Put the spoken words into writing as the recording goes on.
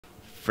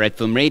For Red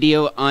Film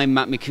Radio, I'm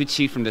Matt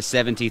Micucci from the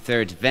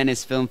 73rd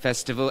Venice Film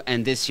Festival,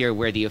 and this year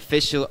we're the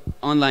official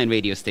online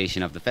radio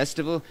station of the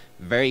festival.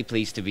 Very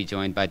pleased to be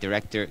joined by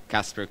director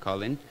Kasper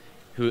Collin,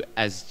 who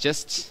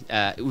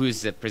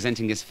who's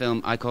presenting his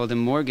film I Called Him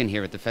Morgan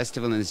here at the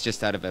festival and is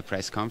just out of a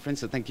press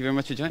conference. So thank you very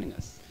much for joining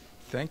us.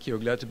 Thank you.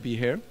 Glad to be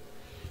here.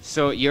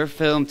 So your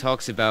film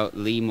talks about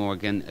Lee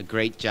Morgan, a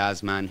great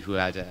jazzman who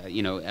had,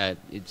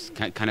 it's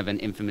kind of an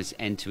infamous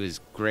end to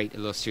his great,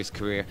 illustrious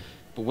career.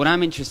 But what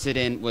I'm interested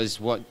in was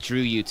what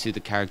drew you to the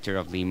character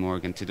of Lee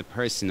Morgan, to the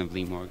person of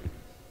Lee Morgan.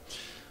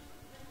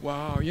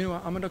 Wow,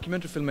 I'm a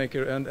documentary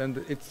filmmaker, and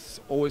it's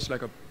always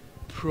like a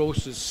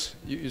process.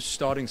 You're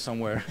starting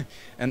somewhere,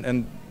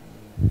 and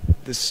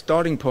the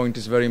starting point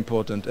is very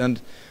important.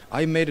 And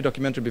I made a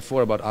documentary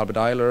before about Albert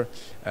Ayler,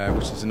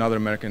 which is another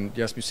American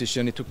jazz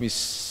musician. It took me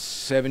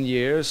 7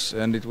 years,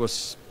 and it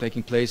was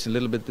taking place in a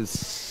little bit the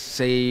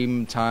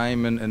same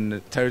time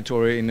and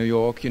territory in New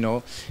York, in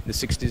the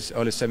 60s,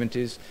 early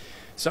 70s.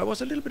 So I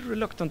was a little bit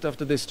reluctant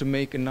after this to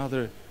make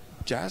another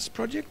jazz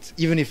project,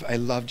 even if I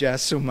love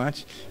jazz so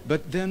much.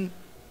 But then,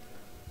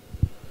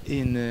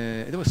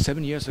 it was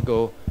 7 years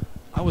ago,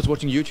 I was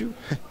watching YouTube,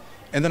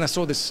 and then I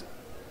saw this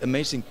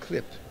amazing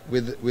clip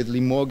with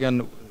Lee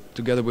Morgan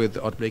together with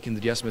Art Blakey and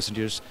the Jazz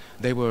Messengers.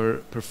 They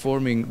were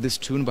performing this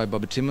tune by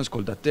Bobby Timmons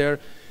called That There,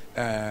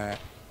 and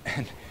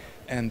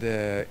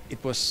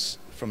it was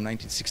from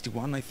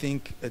 1961, I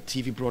think, a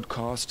TV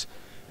broadcast.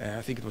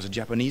 I think it was a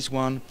Japanese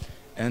one,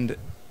 and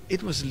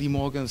it was Lee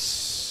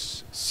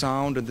Morgan's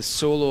sound and the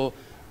solo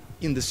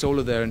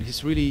there, and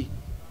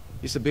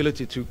his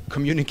ability to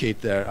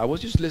communicate there. I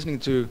was just listening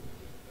to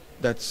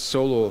that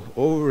solo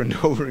over and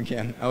over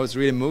again. I was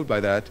really moved by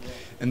that,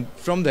 and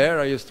from there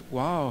I just,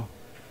 wow,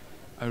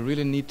 I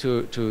really need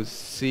to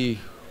see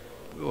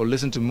or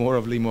listen to more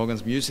of Lee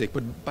Morgan's music.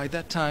 But by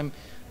that time,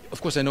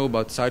 of course, I know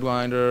about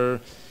Sidewinder,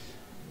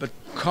 but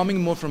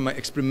coming more from my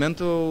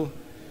experimental,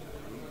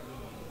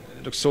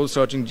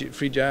 soul-searching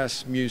free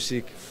jazz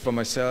music for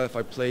myself.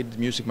 I played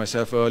music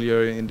myself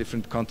earlier in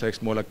different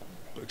contexts, more like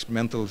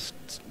experimental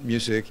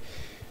music.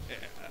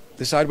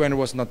 The Sidewinder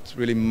was not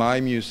really my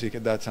music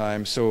at that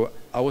time, so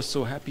I was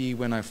so happy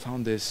when I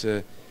found this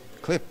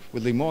clip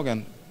with Lee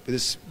Morgan,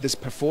 with this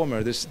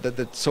performer,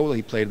 that solo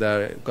he played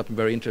there. Got me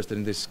very interested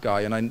in this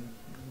guy, and I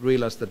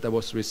realized that there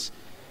was this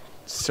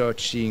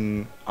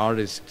searching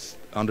artist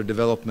under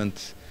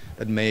development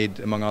that made,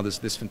 among others,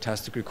 this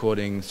fantastic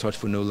recording, Search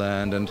for New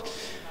Land, and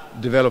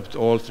developed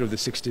all through the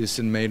 60s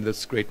and made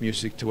this great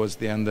music towards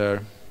the end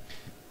there.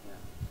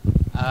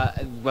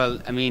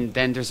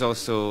 Then there's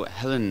also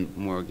Helen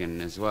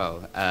Morgan as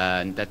well,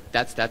 and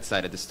that's that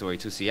side of the story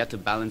too, so you had to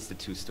balance the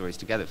two stories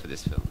together for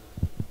this film.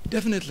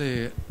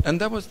 Definitely,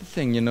 and that was the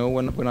thing,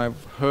 when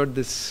I've heard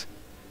this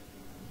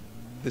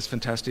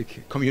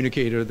fantastic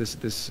communicator,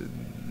 this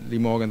Lee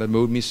Morgan, that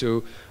moved me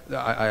so.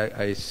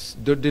 I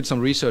did some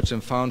research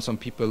and found some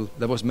people.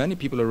 There was many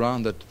people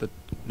around that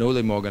know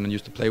Lee Morgan and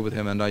used to play with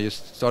him, and I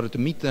just started to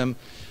meet them,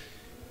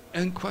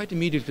 and quite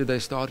immediately they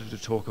started to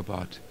talk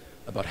about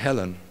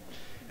Helen,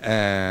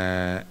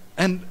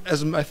 and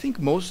as I think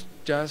most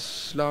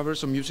jazz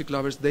lovers or music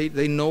lovers,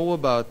 they know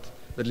about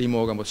that Lee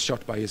Morgan was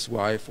shot by his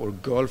wife or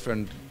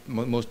girlfriend.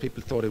 Most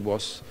people thought it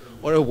was,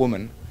 or a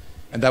woman,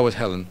 and that was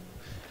Helen.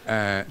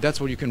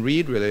 That's what you can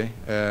read, really,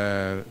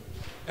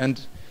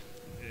 and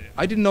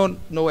I did not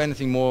know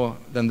anything more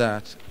than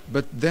that.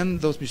 But then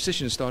those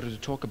musicians started to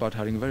talk about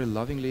her in a very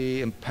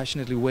lovingly and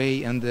passionately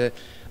way, and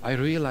I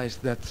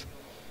realized that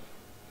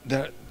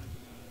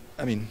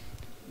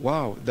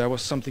wow, there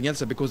was something else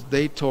there, because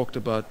they talked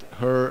about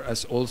her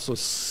as also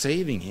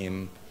saving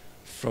him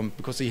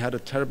because he had a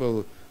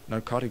terrible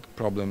narcotic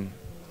problem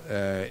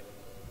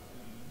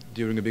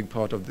during a big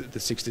part of the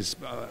 60s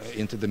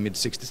into the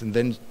mid-60s, and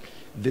then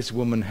this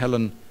woman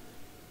Helen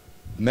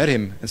met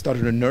him and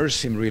started to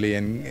nurse him really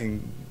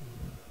and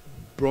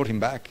brought him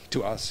back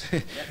to us.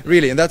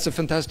 Really, and that's a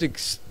fantastic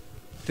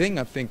thing,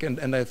 I think,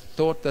 and I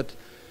thought that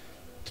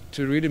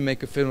to really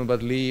make a film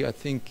about Lee, I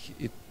think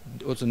it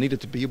also needed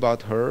to be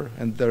about her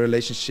and the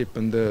relationship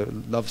and the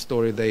love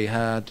story they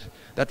had.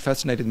 That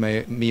fascinated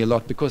me a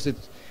lot, because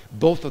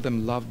both of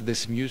them loved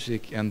this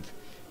music and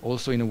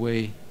also in a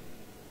way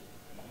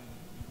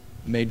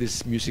made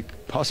this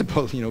music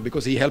possible,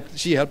 because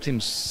she helped him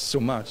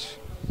so much.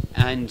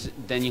 And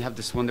then you have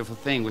this wonderful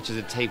thing, which is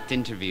a taped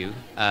interview,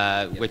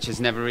 which has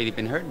never really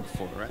been heard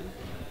before, right?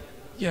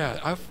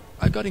 Yeah,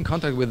 I got in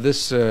contact with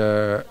this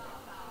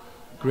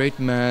great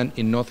man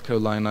in North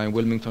Carolina, in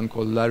Wilmington,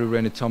 called Larry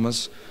Rennie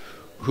Thomas,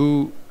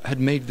 who had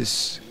made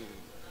this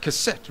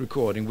cassette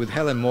recording with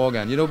Helen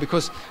Morgan,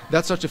 because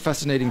that's such a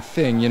fascinating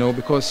thing,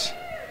 because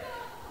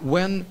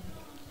when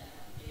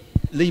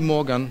Lee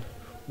Morgan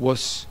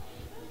was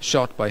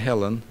shot by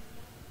Helen,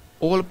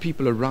 all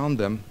people around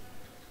them,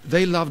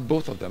 they loved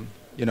both of them,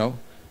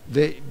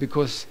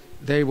 because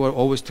they were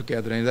always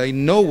together and they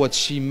know what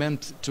she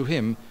meant to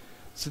him.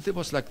 So it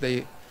was like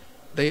they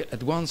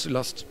at once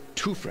lost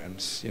two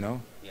friends,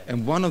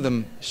 and one of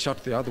them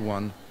shot the other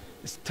one.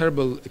 It's a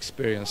terrible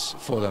experience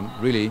for them,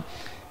 really.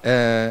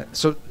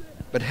 So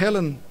But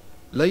Helen,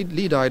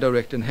 Lee died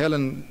direct, and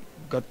Helen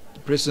got to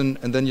prison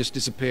and then just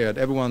disappeared.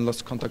 Everyone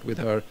lost contact with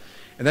her.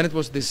 And then it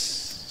was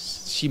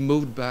this, she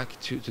moved back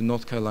to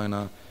North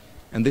Carolina,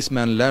 and this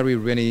man, Larry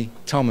Rennie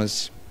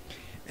Thomas,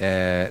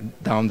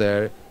 down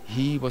there,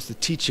 he was the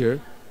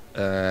teacher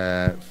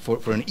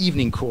for an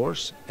evening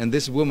course, and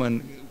this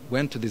woman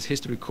went to this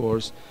history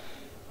course,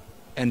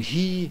 and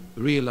he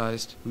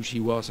realized who she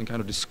was and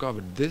kind of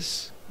discovered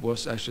this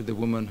was actually the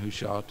woman who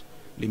shot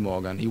Lee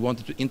Morgan. He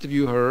wanted to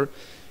interview her,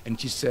 and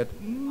she said,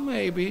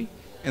 maybe.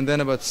 And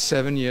then about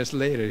 7 years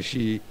later,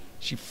 she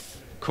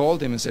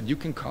called him and said, you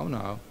can come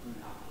now.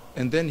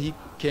 And then he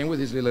came with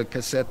his little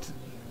cassette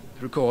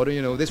recorder,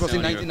 you know, this was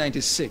in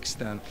 1996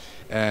 then,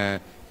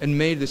 and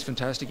made this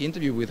fantastic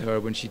interview with her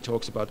when she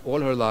talks about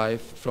all her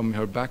life, from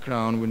her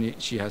background when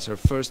she has her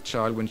first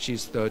child when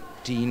she's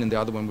 13 and the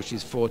other one when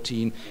she's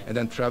 14, and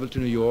then traveled to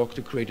New York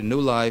to create a new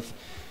life,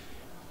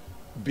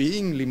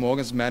 being Lee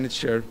Morgan's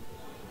manager,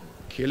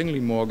 killing Lee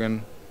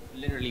Morgan.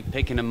 Literally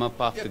picking him up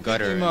off the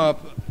gutter. Picking him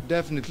up,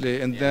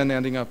 definitely, and then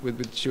ending up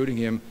with shooting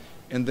him,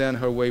 and then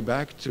her way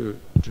back to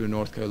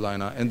North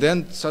Carolina. And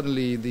then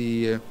suddenly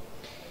the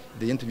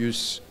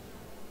interviews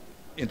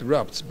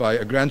interrupts by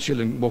a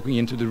grandchildren walking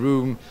into the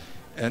room,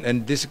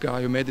 and this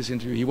guy who made this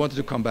interview, he wanted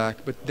to come back,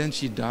 but then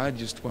she died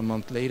just 1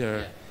 month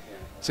later.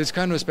 So it's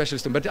kind of a special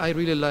story, but I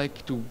really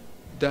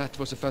that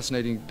was a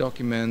fascinating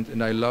document,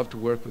 and I love to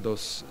work with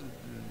those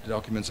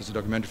documents as a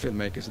documentary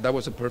filmmaker. So that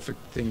was a perfect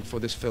thing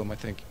for this film, I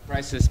think.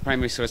 Priceless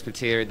primary source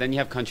material. Then you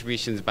have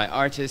contributions by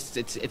artists.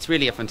 It's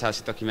really a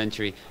fantastic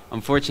documentary.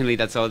 Unfortunately,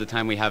 that's all the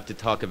time we have to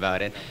talk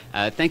about it.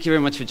 Thank you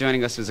very much for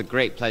joining us. It was a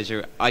great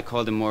pleasure. I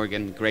Called Him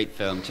Morgan. Great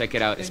film. Check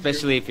it out,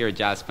 especially if you're a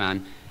jazz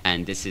fan.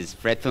 And this is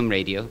Fred Film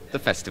Radio, the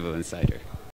Festival Insider.